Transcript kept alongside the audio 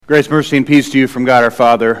Grace, mercy, and peace to you from God our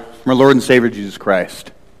Father, from our Lord and Savior Jesus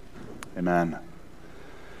Christ. Amen.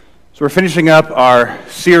 So we're finishing up our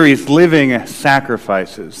series, Living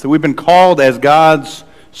Sacrifices, that we've been called as God's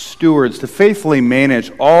stewards to faithfully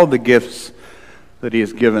manage all the gifts that He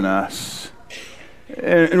has given us.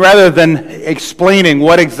 And rather than explaining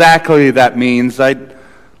what exactly that means, I'd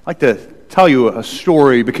like to tell you a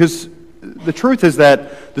story, because the truth is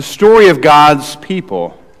that the story of God's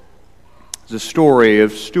people is a story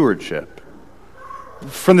of stewardship.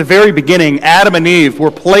 From the very beginning, Adam and Eve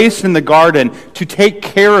were placed in the garden to take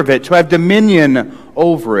care of it, to have dominion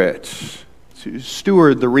over it, to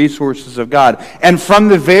steward the resources of God. And from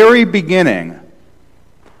the very beginning,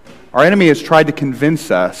 our enemy has tried to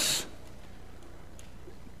convince us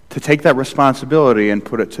to take that responsibility and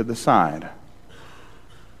put it to the side.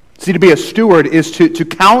 See, to be a steward is to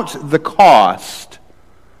count the cost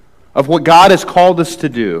of what God has called us to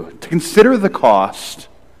do, to consider the cost,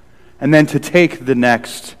 and then to take the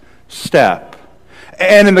next step.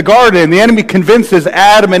 And in the garden, the enemy convinces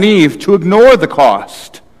Adam and Eve to ignore the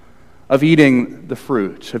cost of eating the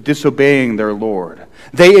fruit, of disobeying their Lord.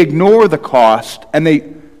 They ignore the cost, and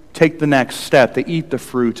they take the next step. They eat the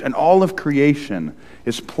fruit, and all of creation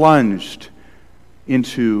is plunged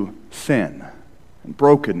into sin and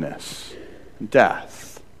brokenness and death.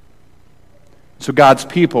 So God's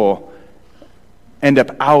people end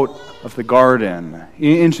up out of the garden,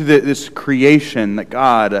 into this creation that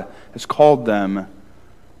God has called them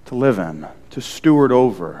to live in, to steward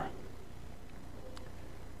over.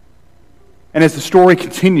 And as the story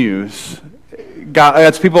continues,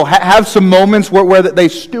 God's people have some moments where they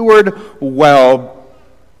steward well,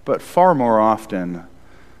 but far more often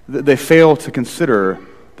they fail to consider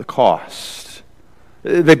the cost.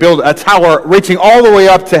 They build a tower reaching all the way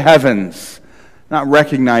up to heavens, not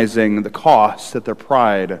recognizing the cost that their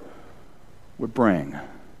pride would bring.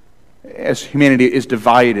 As humanity is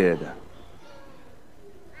divided,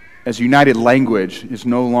 as united language is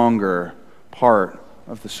no longer part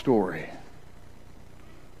of the story.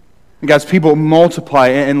 And God's people multiply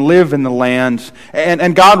and live in the land,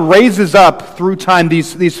 and God raises up through time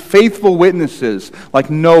these faithful witnesses like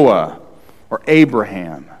Noah or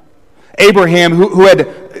Abraham. Abraham, who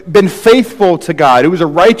had been faithful to God, who was a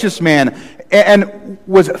righteous man, and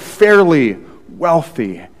was fairly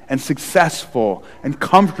wealthy and successful and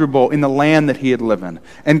comfortable in the land that he had lived in.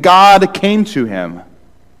 And God came to him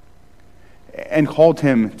and called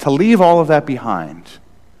him to leave all of that behind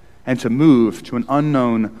and to move to an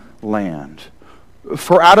unknown land.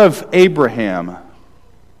 For out of Abraham,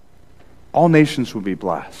 all nations will be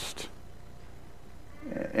blessed.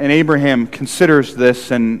 And Abraham considers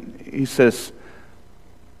this, and he says,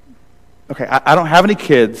 okay, I don't have any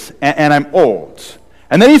kids, and I'm old.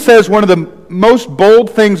 And then he says one of the most bold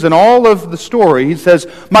things in all of the story. He says,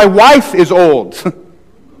 my wife is old.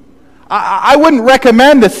 I wouldn't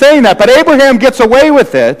recommend saying that, but Abraham gets away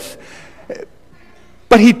with it.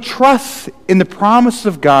 But he trusts in the promise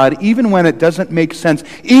of God even when it doesn't make sense,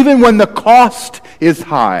 even when the cost is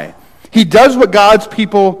high. He does what God's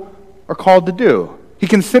people are called to do. He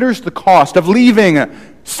considers the cost of leaving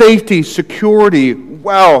safety, security,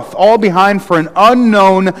 wealth, all behind for an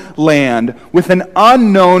unknown land with an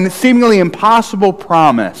unknown, seemingly impossible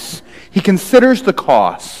promise. He considers the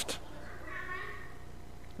cost.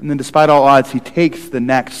 And then despite all odds, he takes the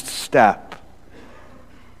next step.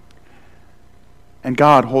 And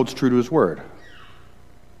God holds true to his word.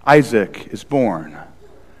 Isaac is born.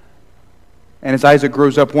 And as Isaac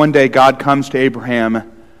grows up, one day God comes to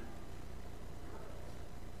Abraham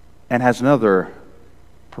and has another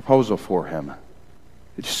proposal for him.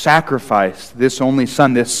 Sacrifice this only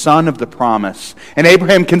son, this son of the promise. And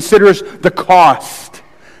Abraham considers the cost.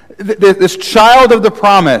 This child of the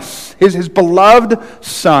promise, his beloved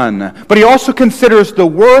son. But he also considers the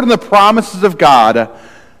word and the promises of God,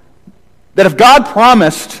 that if God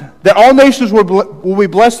promised that all nations will be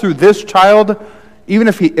blessed through this child, even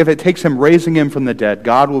if it takes him raising him from the dead,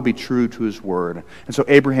 God will be true to his word. And so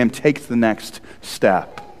Abraham takes the next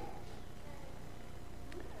step.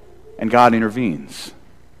 And God intervenes.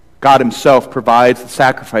 God himself provides the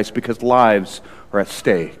sacrifice because lives are at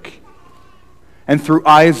stake. And through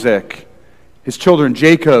Isaac, his children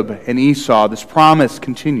Jacob and Esau, this promise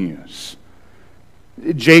continues.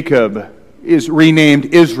 Jacob is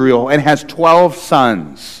renamed Israel and has 12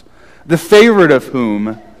 sons, the favorite of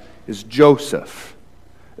whom is Joseph.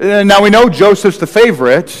 Now we know Joseph's the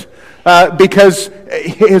favorite because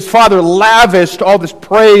his father lavished all this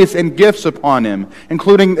praise and gifts upon him,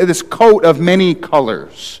 including this coat of many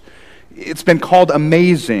colors. It's been called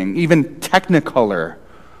amazing, even technicolor.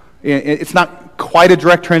 It's not quite a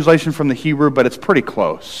direct translation from the Hebrew, but it's pretty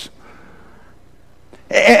close.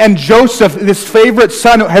 And Joseph, this favorite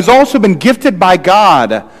son, has also been gifted by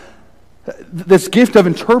God this gift of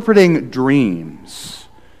interpreting dreams.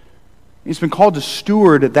 He's been called to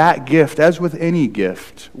steward that gift, as with any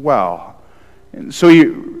gift, well. And so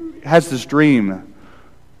he has this dream,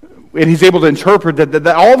 and he's able to interpret that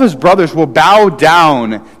all of his brothers will bow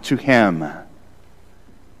down to him.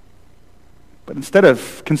 But instead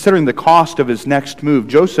of considering the cost of his next move,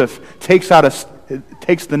 Joseph takes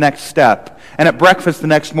the next step. And at breakfast the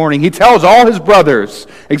next morning, he tells all his brothers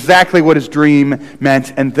exactly what his dream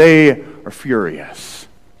meant, and they are furious.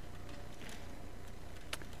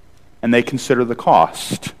 And they consider the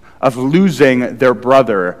cost of losing their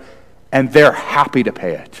brother, and they're happy to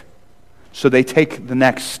pay it. So they take the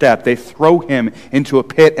next step. They throw him into a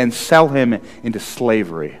pit and sell him into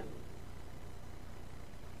slavery.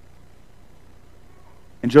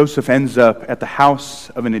 And Joseph ends up at the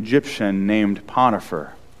house of an Egyptian named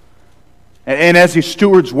Potiphar. And as he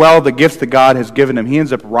stewards well the gifts that God has given him, he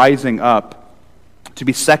ends up rising up to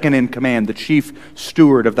be second in command, the chief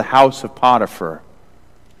steward of the house of Potiphar.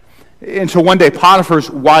 And so one day Potiphar's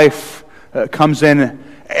wife comes in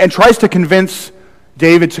and tries to convince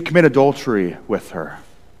David to commit adultery with her.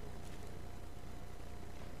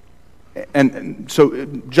 And so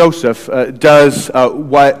Joseph does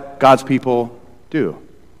what God's people do.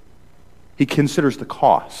 He considers the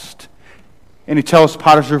cost. And he tells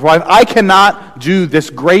Potiphar's wife, I cannot do this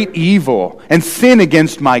great evil and sin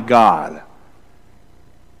against my God.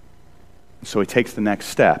 So he takes the next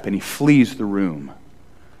step and he flees the room.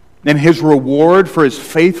 And his reward for his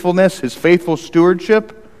faithfulness, his faithful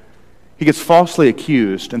stewardship, he gets falsely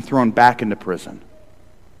accused and thrown back into prison.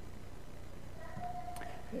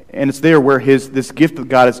 And it's there where this gift that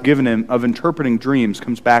God has given him of interpreting dreams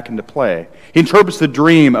comes back into play. He interprets the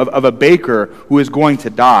dream of a baker who is going to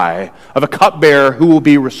die, of a cupbearer who will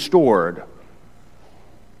be restored.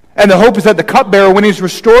 And the hope is that the cupbearer, when he's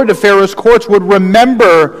restored to Pharaoh's courts, would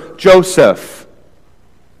remember Joseph.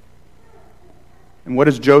 And what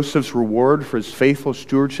is Joseph's reward for his faithful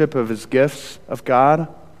stewardship of his gifts of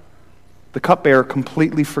God? The cupbearer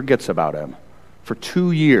completely forgets about him for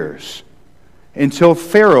 2 years, until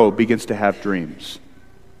Pharaoh begins to have dreams.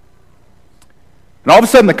 And all of a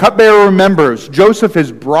sudden, the cupbearer remembers Joseph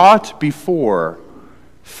is brought before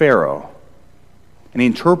Pharaoh. And he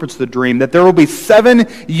interprets the dream that there will be 7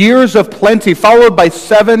 years of plenty, followed by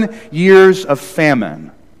 7 years of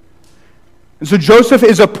famine. And so Joseph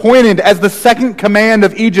is appointed as the second command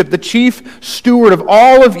of Egypt, the chief steward of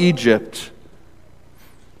all of Egypt.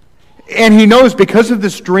 And he knows because of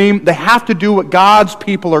this dream, they have to do what God's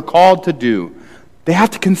people are called to do. They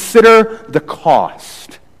have to consider the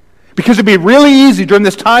cost. Because it'd be really easy during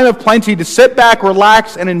this time of plenty to sit back,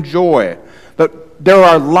 relax, and enjoy. But there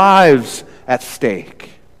are lives at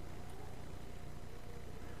stake.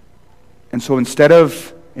 And so instead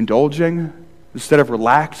of indulging, instead of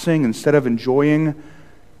relaxing, instead of enjoying,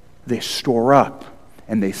 they store up,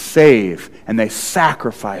 and they save, and they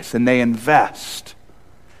sacrifice, and they invest.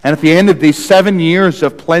 And at the end of these 7 years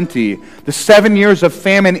of plenty, the 7 years of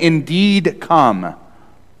famine indeed come.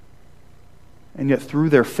 And yet through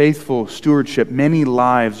their faithful stewardship, many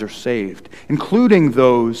lives are saved, including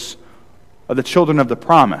those of the children of the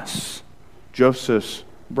promise, Joseph's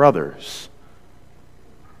brothers.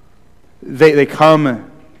 They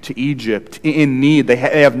come to Egypt in need. They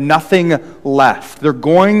have nothing left. They're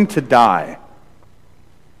going to die.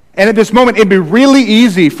 And at this moment, it'd be really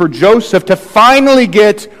easy for Joseph to finally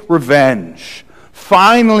get revenge,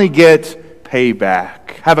 finally get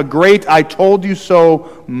payback, have a great I told you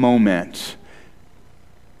so moment.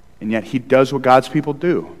 And yet he does what God's people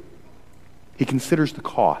do. He considers the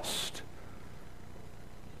cost.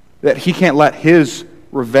 That he can't let his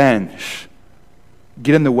revenge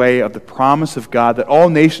get in the way of the promise of God that all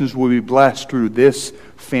nations will be blessed through this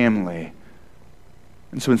family.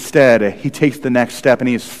 And so instead, he takes the next step and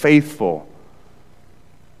he is faithful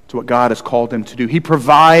to what God has called him to do. He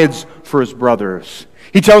provides for his brothers.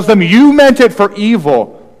 He tells them, you meant it for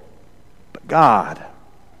evil, but God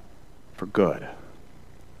for good.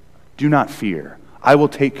 Do not fear. I will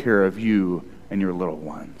take care of you and your little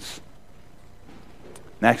ones.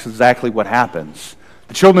 And that's exactly what happens.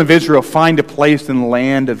 The children of Israel find a place in the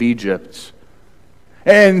land of Egypt.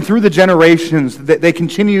 And through the generations, they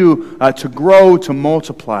continue to grow, to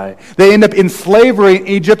multiply. They end up in slavery in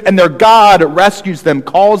Egypt, and their God rescues them,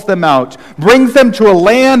 calls them out, brings them to a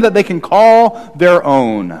land that they can call their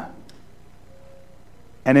own.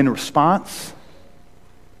 And in response,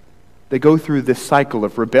 they go through this cycle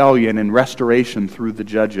of rebellion and restoration through the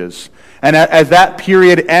judges. And as that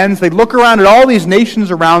period ends, they look around at all these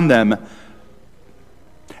nations around them,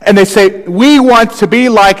 and they say, we want to be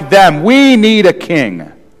like them. We need a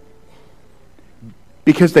king.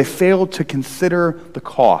 Because they failed to consider the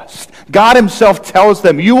cost. God himself tells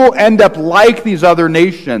them, you will end up like these other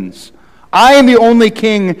nations. I am the only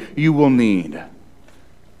king you will need.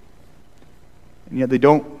 And yet they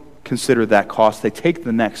don't consider that cost. They take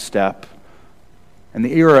the next step, and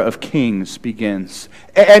the era of kings begins.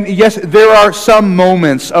 And yes, there are some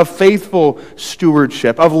moments of faithful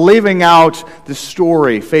stewardship, of living out the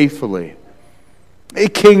story faithfully.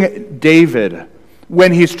 King David,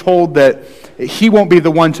 when he's told that he won't be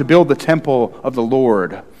the one to build the temple of the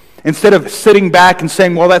Lord, instead of sitting back and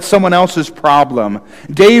saying, well, that's someone else's problem,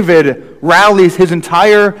 David rallies his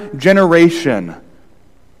entire generation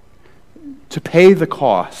to pay the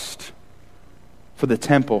cost for the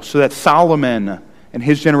temple so that Solomon and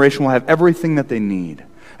his generation will have everything that they need.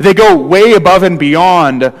 They go way above and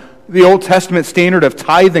beyond the Old Testament standard of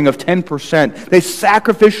tithing of 10%. They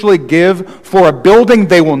sacrificially give for a building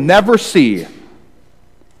they will never see,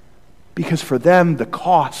 because for them the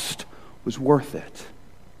cost was worth it.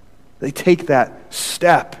 They take that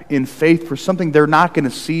step in faith for something they're not going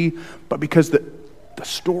to see, but because the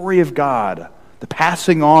story of God, the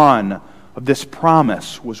passing on of this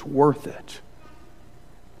promise, was worth it.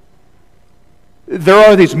 There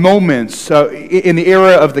are these moments in the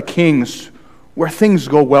era of the kings where things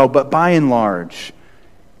go well, but by and large,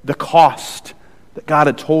 the cost that God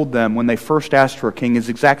had told them when they first asked for a king is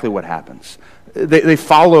exactly what happens. They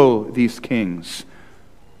follow these kings.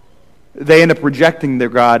 They end up rejecting their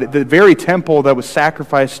God. The very temple that was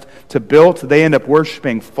sacrificed to build, they end up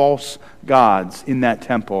worshiping false gods in that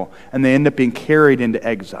temple, and they end up being carried into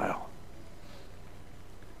exile.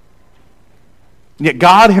 Yet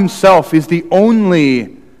God himself is the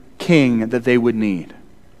only king that they would need.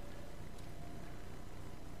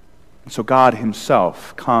 And so God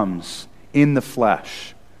himself comes in the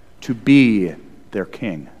flesh to be their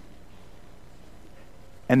king.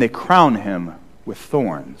 And they crown him with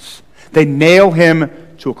thorns. They nail him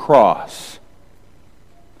to a cross.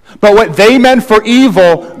 But what they meant for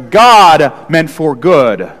evil, God meant for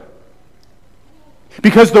good.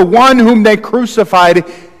 Because the one whom they crucified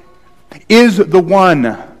is the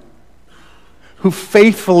one who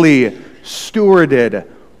faithfully stewarded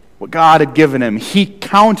what God had given him. He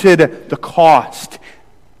counted the cost. He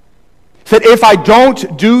said, if I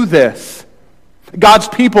don't do this, God's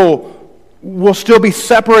people will still be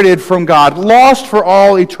separated from God, lost for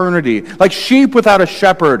all eternity, like sheep without a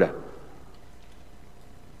shepherd.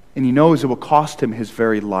 And he knows it will cost him his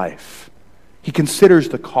very life. He considers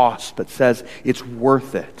the cost, but says it's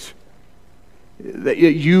worth it. That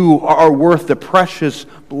you are worth the precious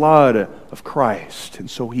blood of Christ. And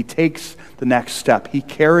so he takes the next step. He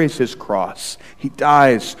carries his cross. He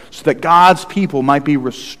dies so that God's people might be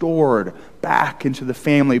restored back into the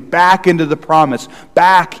family, back into the promise,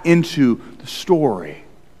 back into the story.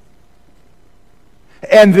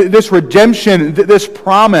 And this redemption, this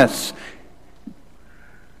promise,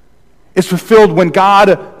 is fulfilled when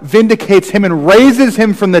God vindicates him and raises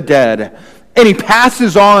him from the dead. And he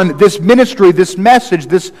passes on this ministry, this message,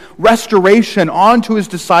 this restoration on to his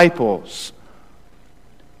disciples,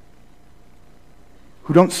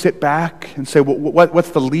 who don't sit back and say, well, what's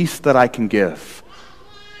the least that I can give?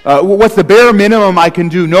 What's the bare minimum I can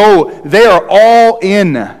do? No, they are all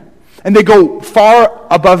in. And they go far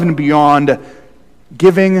above and beyond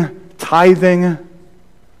giving, tithing,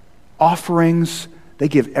 offerings. They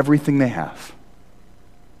give everything they have,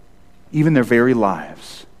 even their very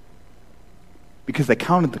lives, because they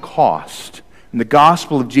counted the cost, and the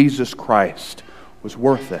gospel of Jesus Christ was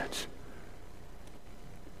worth it.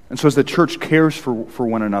 And so as the church cares for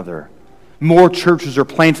one another, more churches are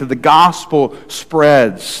planted, the gospel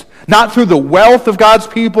spreads, not through the wealth of God's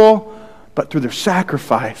people, but through their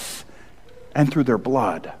sacrifice and through their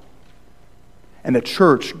blood. And the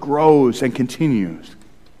church grows and continues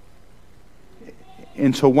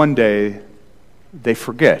until one day they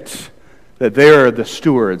forget that they are the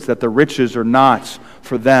stewards, that the riches are not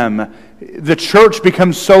for them. The church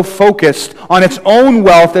becomes so focused on its own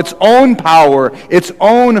wealth, its own power, its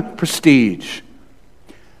own prestige,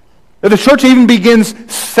 that the church even begins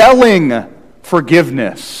selling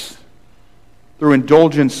forgiveness through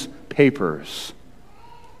indulgence papers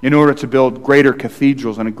in order to build greater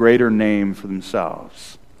cathedrals and a greater name for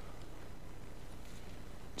themselves.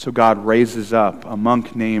 So God raises up a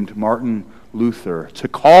monk named Martin Luther to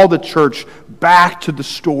call the church back to the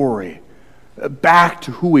story, back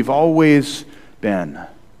to who we've always been.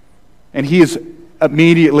 And he is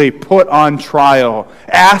immediately put on trial,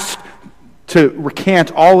 asked to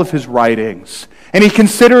recant all of his writings. And he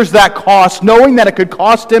considers that cost, knowing that it could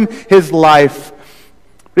cost him his life.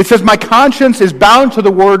 It says, "My conscience is bound to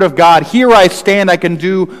the word of God. Here I stand, I can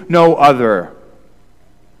do no other."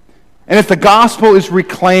 And if the gospel is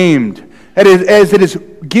reclaimed, as it is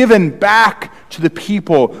given back to the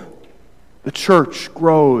people, the church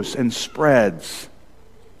grows and spreads.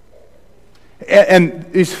 And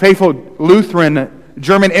these faithful Lutheran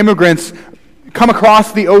German immigrants come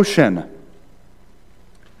across the ocean.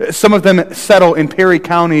 Some of them settle in Perry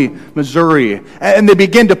County, Missouri, and they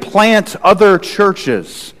begin to plant other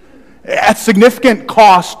churches at significant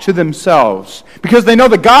cost to themselves, because they know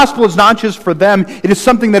the gospel is not just for them, it is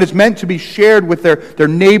something that is meant to be shared with their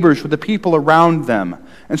neighbors, with the people around them.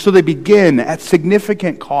 And so they begin at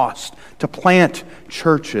significant cost to plant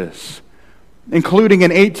churches, including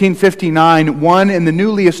in 1859, one in the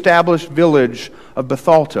newly established village of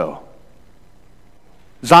Bethalto,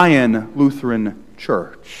 Zion Lutheran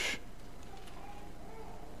Church.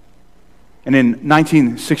 And in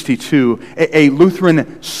 1962, a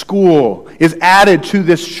Lutheran school is added to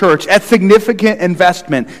this church at significant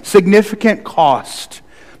investment, significant cost,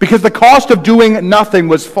 because the cost of doing nothing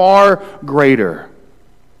was far greater.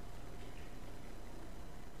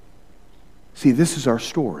 See, this is our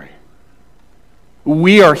story.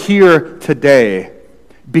 We are here today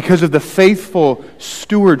because of the faithful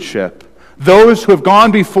stewardship, those who have gone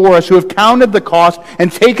before us, who have counted the cost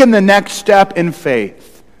and taken the next step in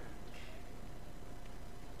faith.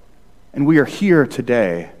 And we are here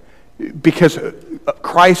today because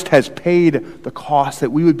Christ has paid the cost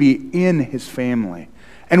that we would be in his family.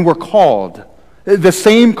 And we're called, the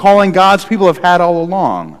same calling God's people have had all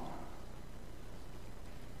along,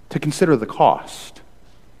 to consider the cost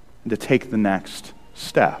and to take the next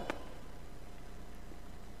step.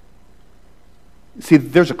 See,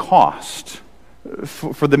 there's a cost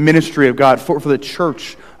for the ministry of God, for the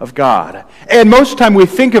church of God. And most of the time we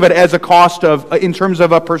think of it as a cost in terms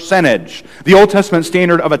of a percentage. The Old Testament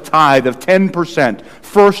standard of a tithe of 10%,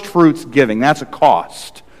 first fruits giving, that's a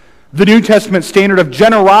cost. The New Testament standard of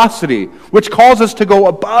generosity, which calls us to go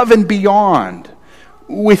above and beyond.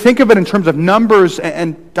 We think of it in terms of numbers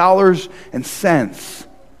and dollars and cents.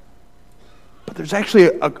 But there's actually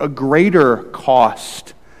a greater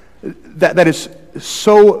cost that is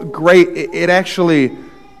so great, it actually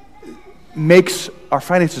makes our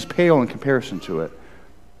finances pale in comparison to it.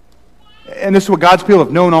 And this is what God's people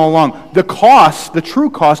have known all along. The cost, the true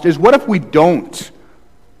cost, is what if we don't?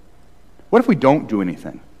 What if we don't do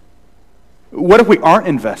anything? What if we aren't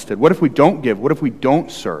invested? What if we don't give? What if we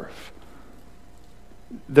don't serve?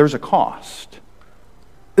 There's a cost.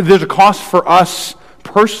 There's a cost for us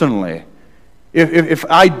personally. If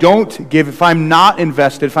I don't give, if I'm not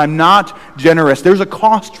invested, if I'm not generous, there's a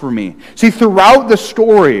cost for me. See, throughout the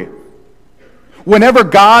story, whenever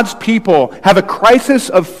God's people have a crisis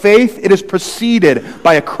of faith, it is preceded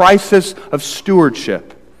by a crisis of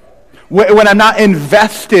stewardship. When I'm not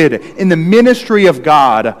invested in the ministry of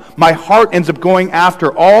God, my heart ends up going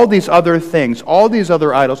after all these other things, all these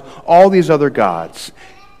other idols, all these other gods.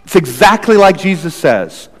 It's exactly like Jesus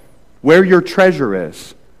says, where your treasure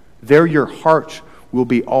is, there your heart will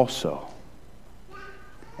be also.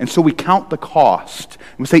 And so we count the cost.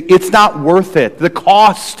 And we say, it's not worth it. The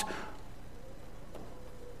cost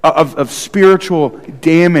of spiritual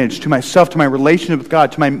damage to myself, to my relationship with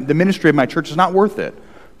God, to the ministry of my church is not worth it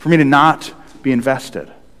for me to not be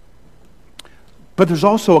invested. But there's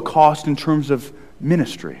also a cost in terms of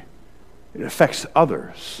ministry. It affects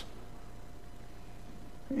others.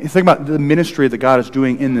 You think about the ministry that God is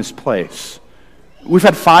doing in this place. We've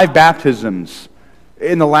had 5 baptisms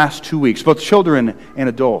in the last 2 weeks, both children and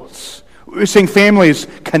adults. We're seeing families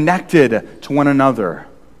connected to one another.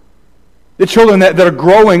 The children that are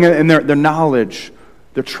growing in their knowledge,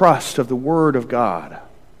 their trust of the Word of God.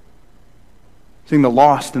 Seeing the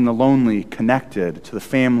lost and the lonely connected to the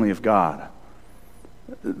family of God.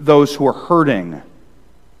 Those who are hurting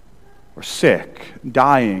or sick,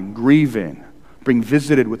 dying, grieving, being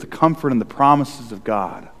visited with the comfort and the promises of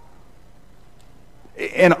God.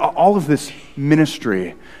 And all of this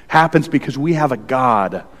ministry happens because we have a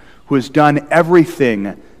God who has done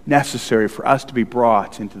everything necessary for us to be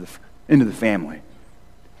brought into the family.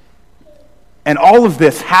 And all of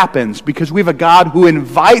this happens because we have a God who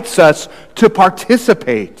invites us to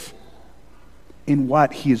participate in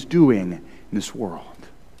what he is doing in this world.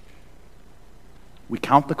 We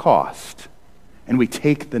count the cost and we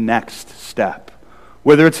take the next step.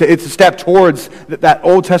 Whether it's a step towards that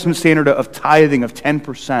Old Testament standard of tithing of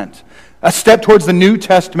 10%, a step towards the New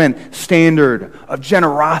Testament standard of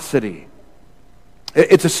generosity,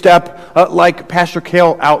 It's a step like Pastor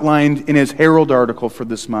Cale outlined in his Herald article for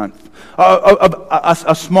this month.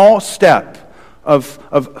 A small step of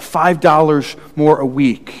 $5 more a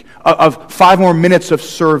week, of 5 more minutes of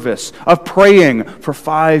service, of praying for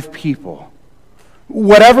 5 people.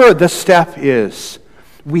 Whatever the step is,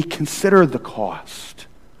 we consider the cost.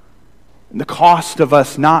 The cost of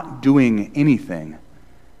us not doing anything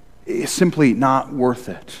is simply not worth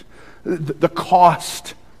it. The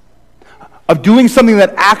cost of doing something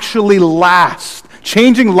that actually lasts,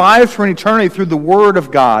 changing lives for an eternity through the Word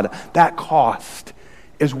of God, that cost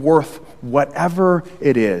is worth whatever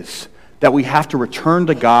it is that we have to return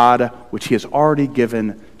to God, which He has already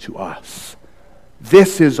given to us.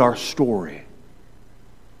 This is our story,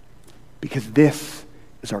 because this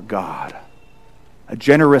is our God, a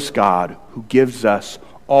generous God who gives us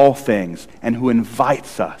all things and who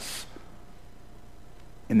invites us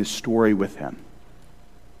in this story with Him.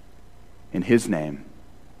 In His name,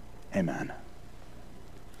 amen.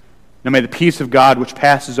 Now may the peace of God, which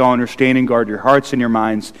passes all understanding, guard your hearts and your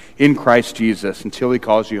minds in Christ Jesus until He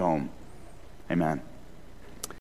calls you home. Amen.